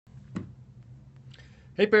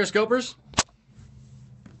Hey Periscopers,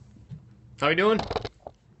 how you doing?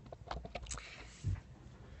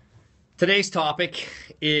 Today's topic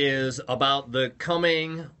is about the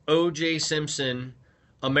coming O.J. Simpson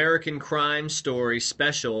American Crime Story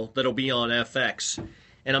special that'll be on FX.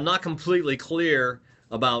 And I'm not completely clear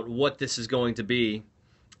about what this is going to be.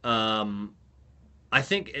 I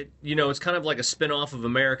think it's kind of like a spin-off of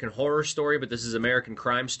American Horror Story, but this is American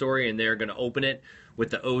Crime Story, and they're going to open it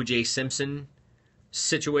with the O.J. Simpson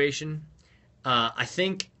situation. I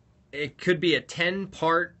think it could be a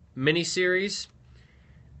 10-part miniseries,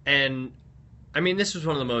 and I mean, this was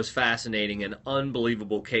one of the most fascinating and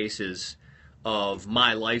unbelievable cases of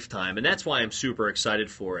my lifetime, and that's why I'm super excited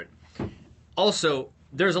for it. Also,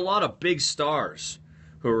 there's a lot of big stars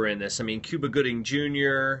who are in this. I mean, Cuba Gooding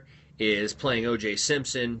Jr. is playing O.J.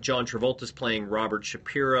 Simpson. John Travolta's playing Robert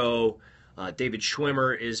Shapiro. David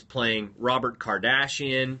Schwimmer is playing Robert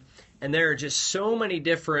Kardashian. And there are just so many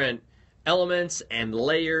different elements and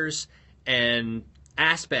layers and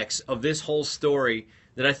aspects of this whole story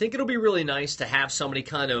that I think it'll be really nice to have somebody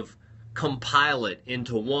kind of compile it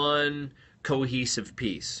into one cohesive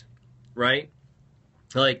piece, right?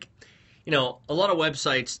 Like, a lot of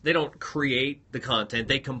websites, they don't create the content,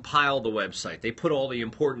 they compile the website. They put all the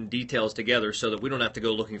important details together so that we don't have to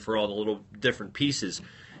go looking for all the little different pieces.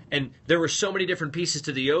 And there were so many different pieces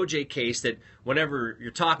to the OJ case that whenever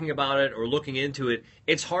you're talking about it or looking into it,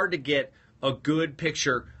 it's hard to get a good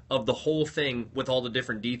picture of the whole thing with all the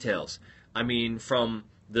different details. I mean, from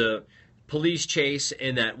the police chase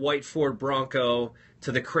in that white Ford Bronco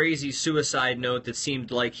to the crazy suicide note that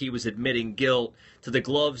seemed like he was admitting guilt, to the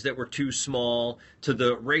gloves that were too small, to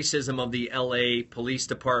the racism of the LA police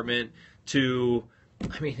department,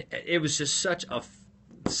 it was just such a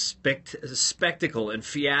spectacle and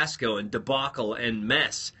fiasco and debacle and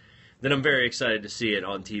mess that I'm very excited to see it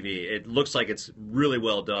on TV. It looks like it's really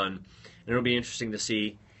well done, and it'll be interesting to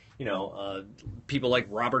see people like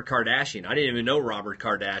Robert Kardashian. I didn't even know Robert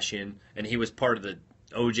Kardashian, and he was part of the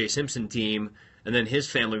O.J. Simpson team, and then his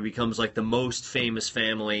family becomes like the most famous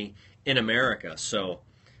family in America. So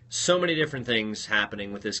many different things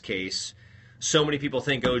happening with this case. So many people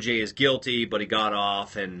think O.J. is guilty, but he got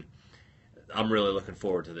off, and I'm really looking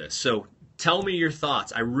forward to this. So tell me your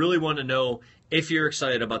thoughts. I really want to know if you're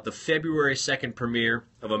excited about the February 2nd premiere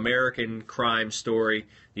of American Crime Story,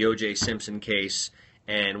 the O.J. Simpson case,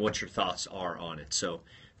 and what your thoughts are on it. So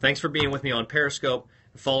thanks for being with me on Periscope,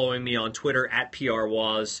 following me on Twitter at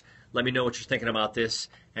PRWaz. Let me know what you're thinking about this,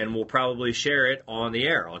 and we'll probably share it on the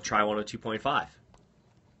air on Try 102.5.